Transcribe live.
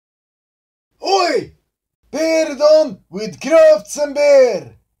Beer done with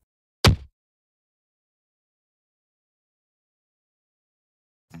CraftsnBeer!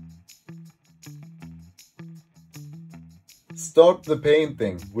 Start the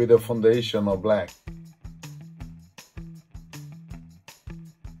painting with a foundation of black.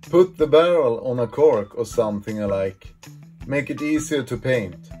 Put the barrel on a cork or something alike. Make it easier to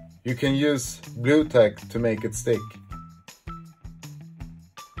paint. You can use blue tack to make it stick.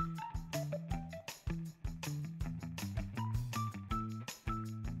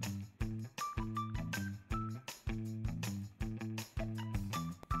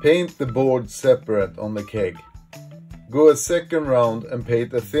 Paint the board separate on the keg. Go a second round and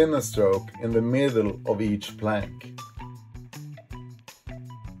paint a thinner stroke in the middle of each plank.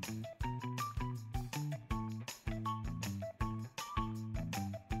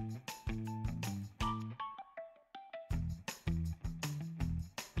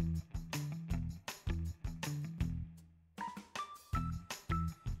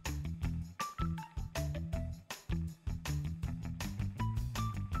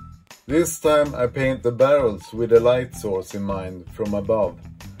 This time I paint the barrels with a light source in mind from above,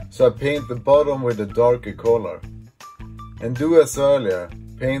 so I paint the bottom with a darker color. And do as earlier,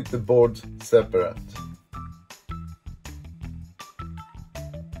 paint the boards separate.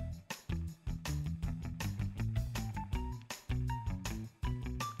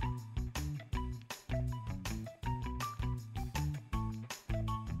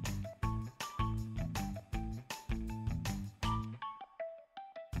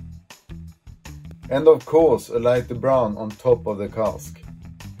 And of course a lighter brown on top of the cask.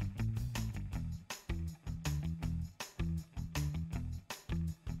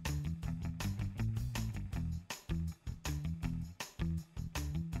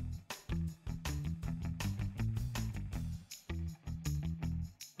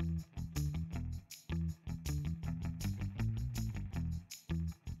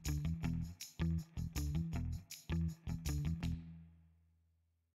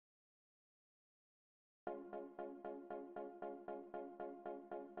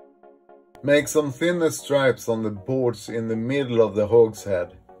 Make some thinner stripes on the boards in the middle of the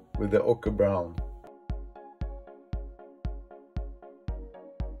hogshead with the ochre brown.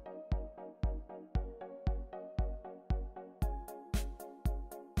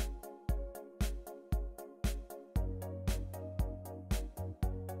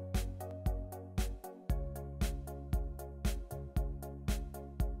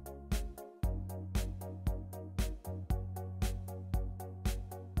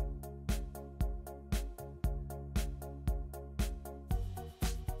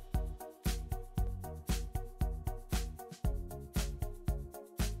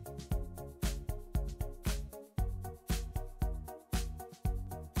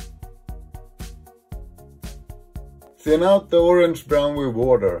 Thin out the orange brown with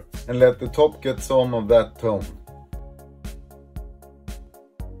water and let the top get some of that tone.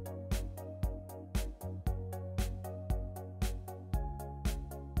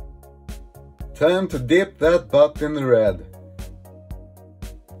 Time to dip that butt in the red.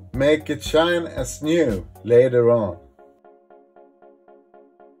 Make it shine as new later on.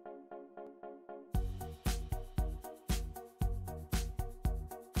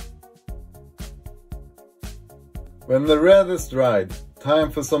 When the red is dried, time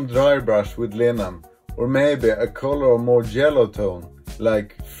for some dry brush with linen, or maybe a color or more yellow tone,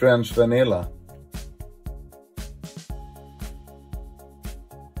 like French vanilla.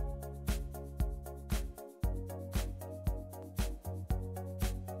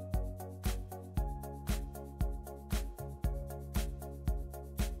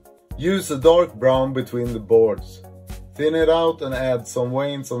 Use a dark brown between the boards. Thin it out and add some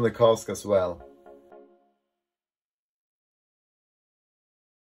veins on the cask as well.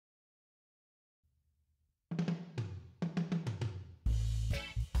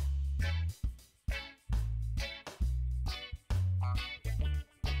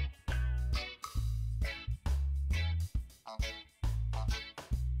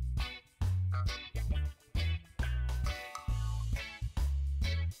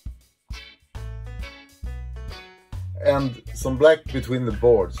 And some black between the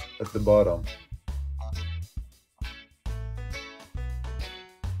boards at the bottom.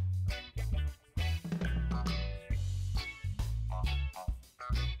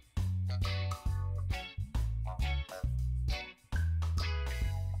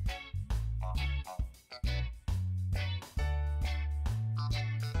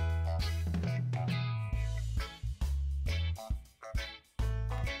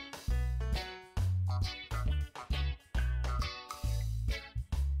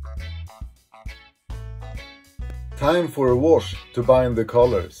 Time for a wash to bind the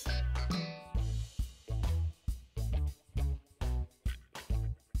colors.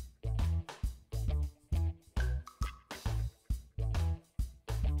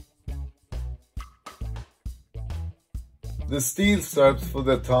 The steel stripes for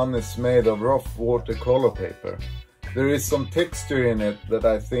the ton is made of rough watercolor paper. There is some texture in it that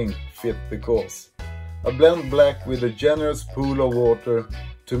I think fit the cause. I blend black with a generous pool of water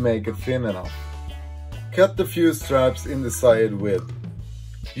to make it thin enough. Cut a few stripes in the desired width.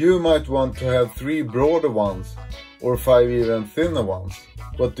 You might want to have 3 broader ones or 5 even thinner ones.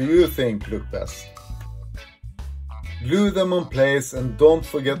 What do you think look best? Glue them on place and don't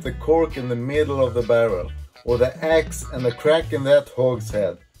forget the cork in the middle of the barrel, or the axe and the crack in that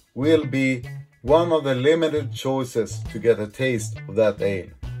hogshead will be one of the limited choices to get a taste of that ale.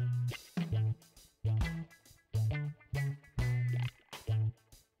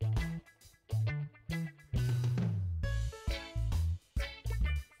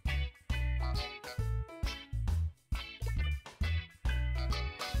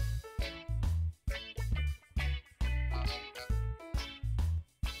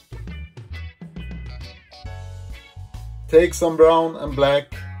 Take some brown and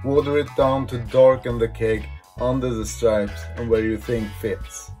black, water it down to darken the keg under the stripes and where you think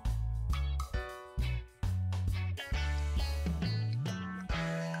fits.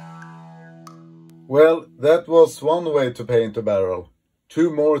 Well, that was one way to paint a barrel.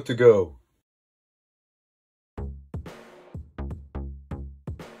 2 more to go.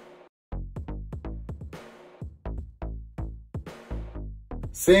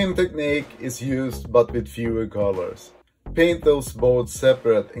 Same technique is used but with fewer colors. Paint those boards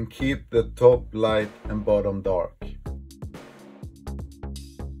separate and keep the top light and bottom dark.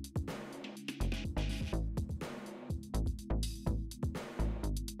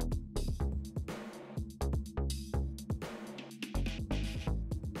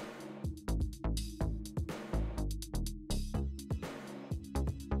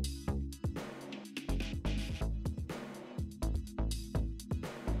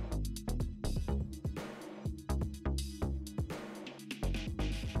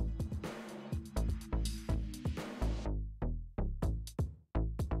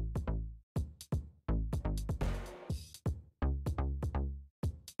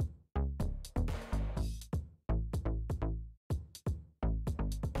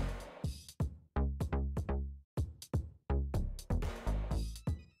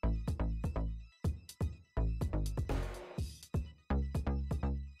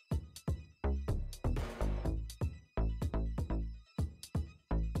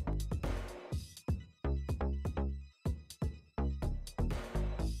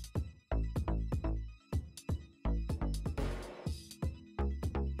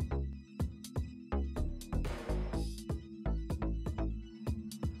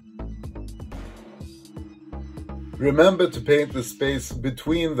 Remember to paint the space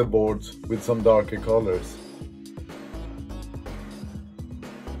between the boards with some darker colors.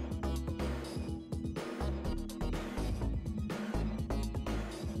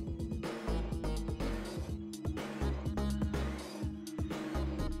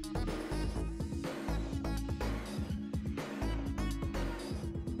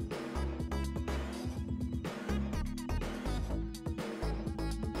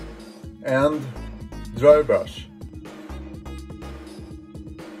 And dry brush.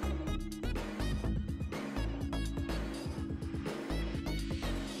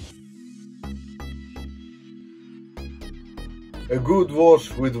 A good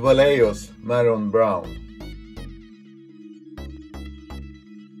wash with Vallejo's Marron Brown.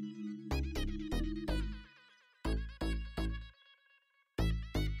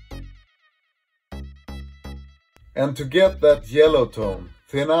 And to get that yellow tone,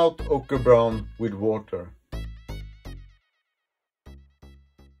 thin out ochre brown with water.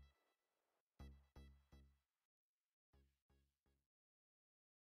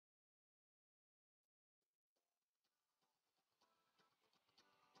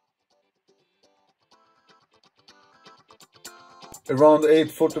 Around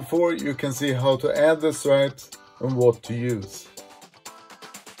 8:44 you can see how to add the stripes and what to use.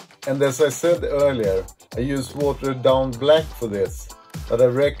 And as I said earlier, I use watered down black for this, but I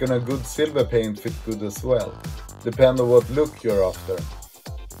reckon a good silver paint fit good as well, depending on what look you're after.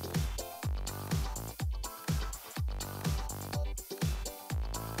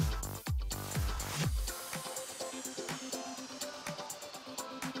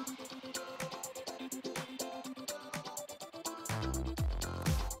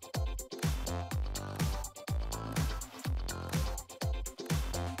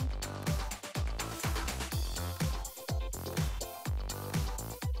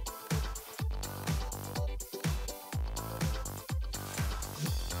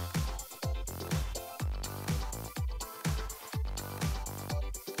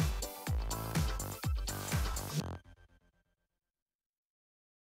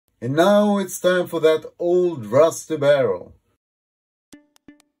 And now it's time for that old rusty barrel.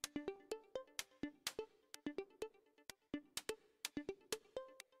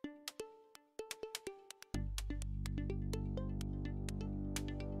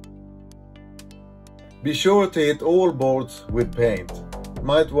 Be sure to hit all boards with paint.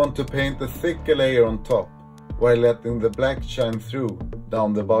 Might want to paint a thicker layer on top, while letting the black shine through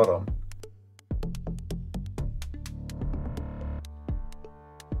down the bottom.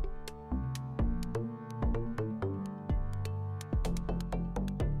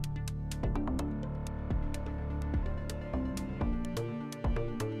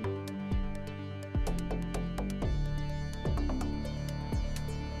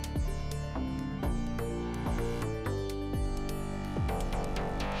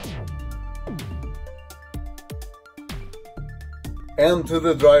 And to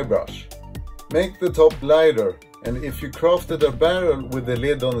the dry brush. Make the top lighter, and if you crafted a barrel with the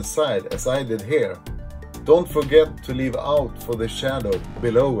lid on the side as I did here, don't forget to leave out for the shadow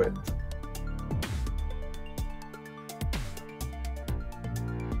below it.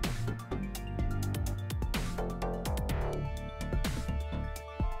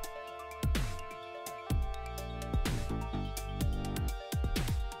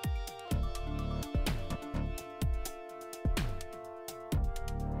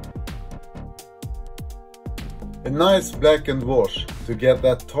 A nice blackened wash to get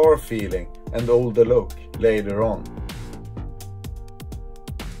that tar feeling and older look later on.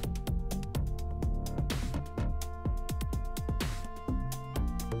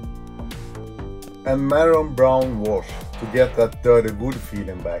 And marron brown wash to get that dirty wood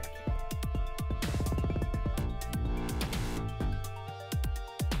feeling back.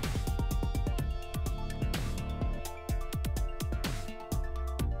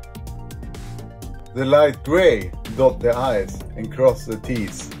 The light grey, dot the I's and cross the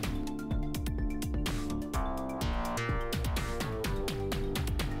T's.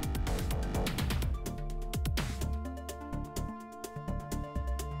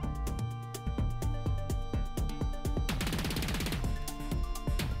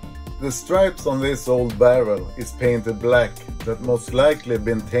 The stripes on this old barrel is painted black, that most likely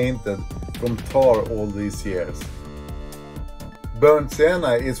been tainted from tar all these years. Burnt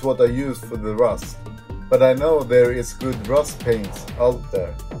sienna is what I used for the rust, but I know there is good rust paints out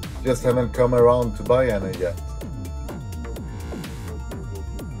there, just haven't come around to buy any yet.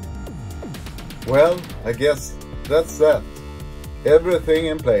 Well, I guess that's that. Everything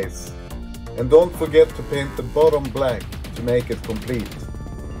in place. And don't forget to paint the bottom black to make it complete.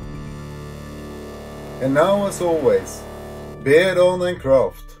 And now, as always, beard on and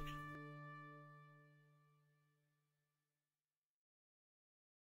craft.